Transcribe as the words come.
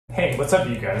Hey, what's up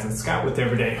you guys? It's Scott with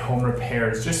Everyday Home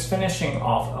Repairs, just finishing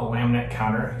off a laminate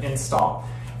counter install.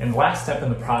 And the last step in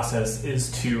the process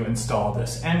is to install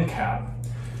this end cap.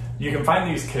 You can find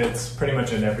these kits pretty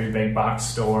much in every big box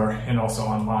store and also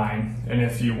online. And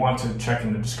if you want to check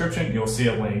in the description, you'll see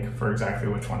a link for exactly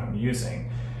which one I'm using.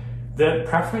 The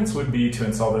preference would be to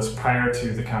install this prior to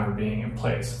the counter being in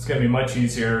place. It's going to be much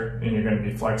easier and you're going to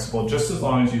be flexible just as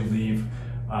long as you leave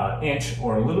inch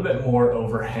or a little bit more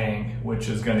overhang, which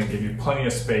is going to give you plenty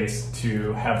of space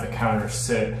to have the counter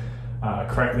sit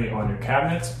correctly on your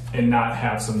cabinets and not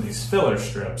have some of these filler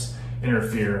strips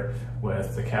interfere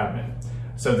with the cabinet.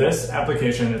 So this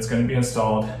application, it's going to be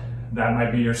installed. That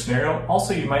might be your scenario.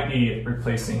 Also, you might be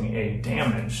replacing a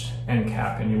damaged end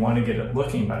cap and you want to get it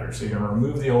looking better. So you're going to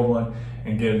remove the old one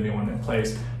and get a new one in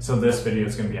place. So this video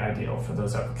is going to be ideal for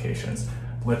those applications.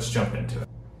 Let's jump into it.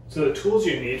 So the tools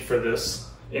you need for this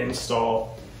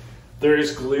install, there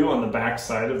is glue on the back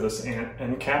side of this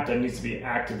end cap that needs to be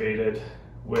activated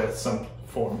with some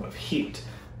form of heat.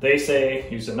 They say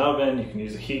use an oven, you can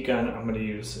use a heat gun. I'm going to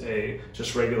use a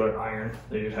just regular iron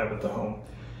that you'd have at the home.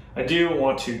 I do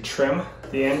want to trim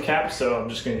the end cap, so I'm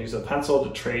just going to use a pencil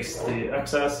to trace the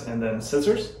excess and then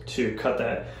scissors to cut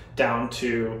that down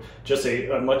to just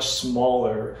a much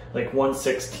smaller, like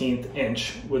 1/16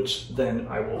 inch, which then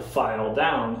I will file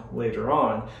down later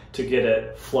on to get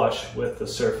it flush with the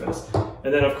surface.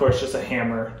 And then of course just a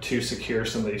hammer to secure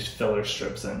some of these filler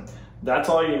strips in. That's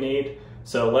all you need.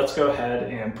 So let's go ahead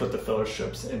and put the filler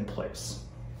strips in place.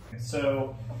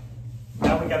 So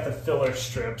now we got the filler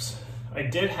strips. I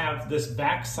did have this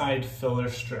backside filler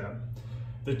strip.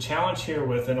 The challenge here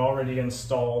with an already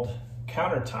installed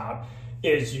countertop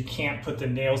is you can't put the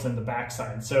nails in the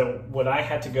backside. So what I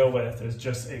had to go with is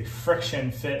just a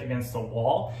friction fit against the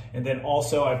wall. And then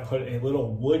also I put a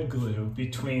little wood glue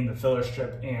between the filler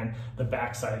strip and the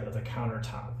backside of the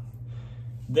countertop.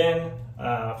 Then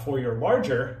for your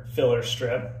larger filler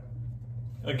strip,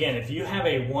 again, if you have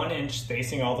a 1-inch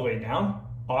spacing all the way down,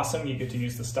 awesome, you get to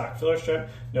use the stock filler strip,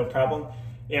 no problem.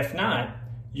 If not,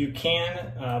 you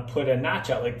can put a notch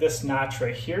out. Like this notch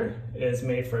right here is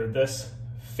made for this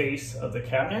face of the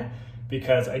cabinet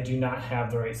because I do not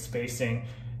have the right spacing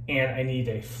and I need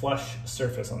a flush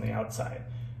surface on the outside.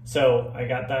 So I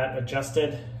got that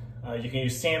adjusted. You can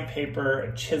use sandpaper,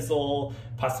 a chisel,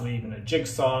 possibly even a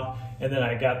jigsaw, and then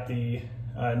I got the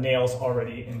nails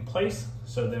already in place,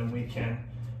 so then we can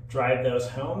drive those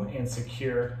home and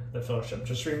secure the filler strip.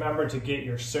 Just remember to get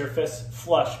your surface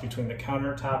flush between the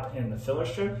countertop and the filler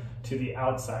strip to the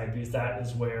outside because that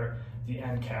is where the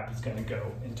end cap is going to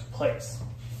go into place.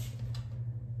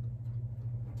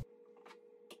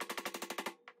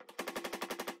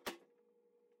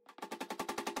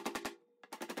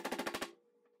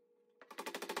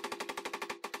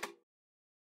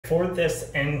 For this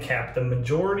end cap, the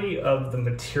majority of the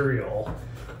material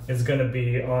is going to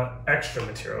be on extra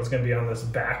material. It's going to be on this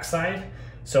back side.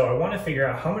 So I want to figure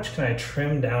out how much can I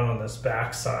trim down on this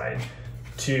back side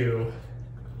to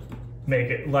make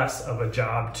it less of a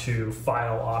job to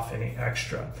file off any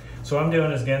extra. So what I'm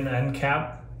doing is getting the end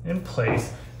cap in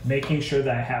place, making sure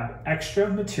that I have extra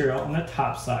material on the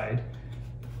top side.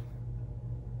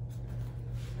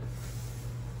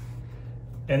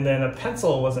 And then a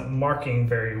pencil wasn't marking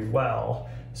very well.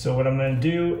 So what I'm going to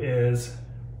do is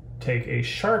take a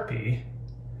Sharpie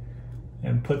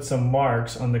and put some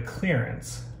marks on the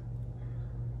clearance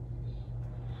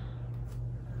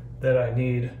that I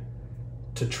need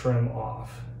to trim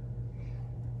off.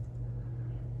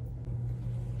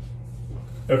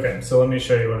 Okay, so let me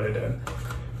show you what I did.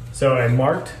 So I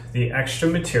marked the extra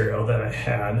material that I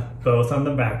had both on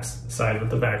the back side with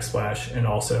the backsplash and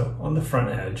also on the front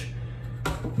edge.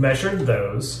 Measured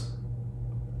those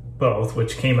both,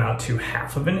 which came out to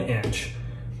 1/2 inch.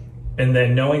 And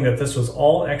then knowing that this was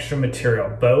all extra material,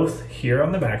 both here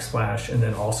on the backsplash and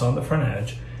then also on the front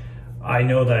edge, I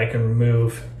know that I can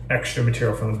remove extra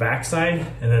material from the backside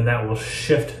and then that will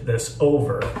shift this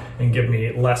over and give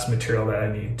me less material that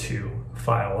I need to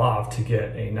file off to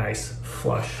get a nice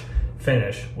flush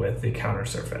finish with the counter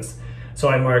surface. So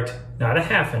I marked not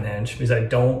 1/2 inch because I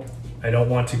don't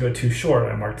want to go too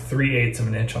short. I marked 3/8 of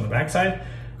an inch on the backside,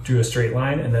 drew a straight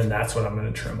line, and then that's what I'm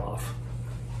going to trim off.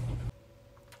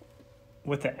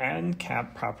 With the end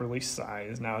cap properly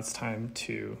sized, now it's time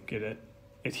to get it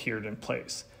adhered in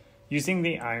place. Using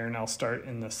the iron, I'll start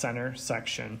in the center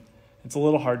section. It's a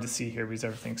little hard to see here because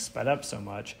everything's sped up so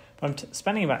much, but I'm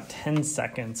spending about 10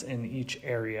 seconds in each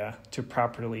area to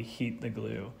properly heat the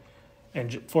glue.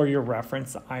 And for your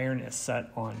reference, the iron is set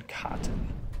on cotton.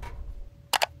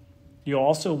 You'll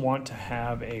also want to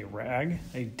have a rag,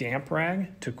 a damp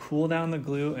rag, to cool down the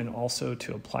glue and also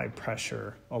to apply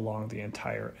pressure along the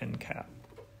entire end cap.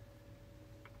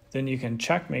 Then you can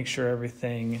check, make sure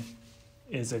everything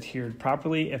is adhered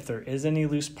properly. If there is any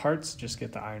loose parts, just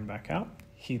get the iron back out,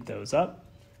 heat those up,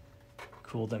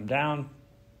 cool them down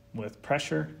with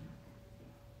pressure,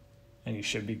 and you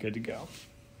should be good to go.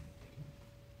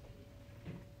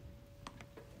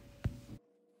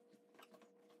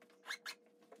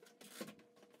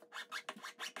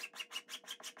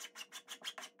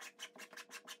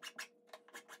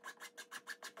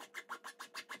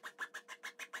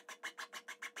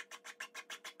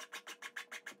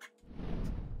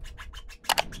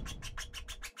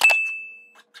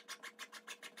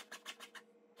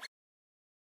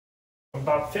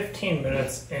 About 15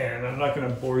 minutes in, I'm not going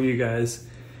to bore you guys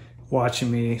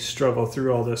watching me struggle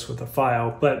through all this with a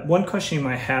file, but one question you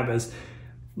might have is,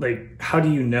 like, how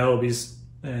do you know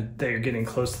that you're getting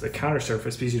close to the counter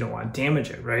surface, because you don't want to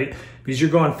damage it, right? Because you're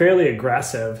going fairly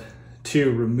aggressive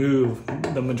to remove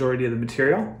the majority of the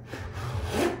material.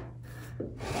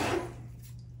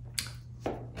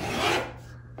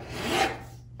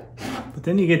 But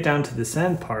then you get down to this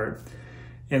end part,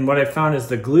 and what I found is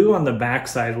the glue on the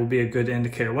backside will be a good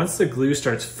indicator. Once the glue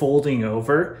starts folding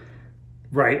over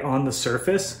right on the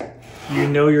surface, you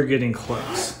know you're getting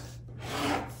close.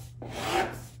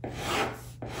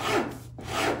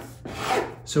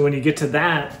 So when you get to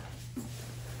that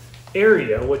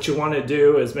area, what you want to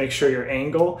do is make sure your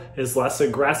angle is less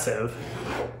aggressive.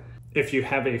 If you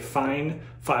have a fine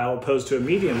file opposed to a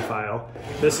medium file,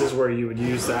 this is where you would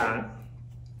use that.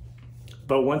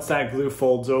 But once that glue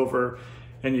folds over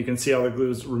and you can see all the glue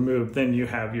is removed, then you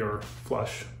have your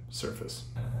flush surface.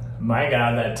 My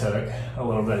God, that took a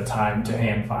little bit of time to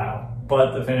hand file,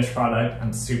 but the finished product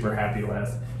I'm super happy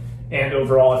with. And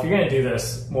overall, if you're gonna do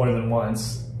this more than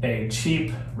once, a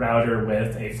cheap router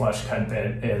with a flush cut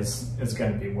bit is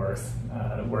gonna be worth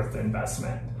the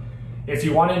investment. If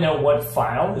you wanna know what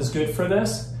file is good for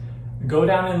this, go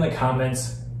down in the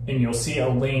comments and you'll see a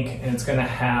link, and it's gonna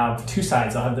have two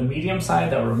sides. I'll have the medium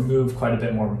side that will remove quite a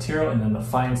bit more material, and then the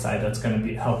fine side that's gonna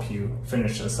help you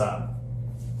finish this up.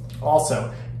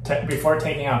 Also, before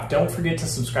taking off, don't forget to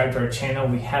subscribe to our channel.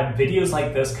 We have videos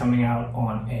like this coming out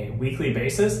on a weekly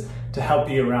basis to help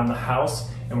you around the house,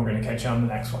 and we're gonna catch you on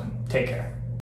the next one. Take care.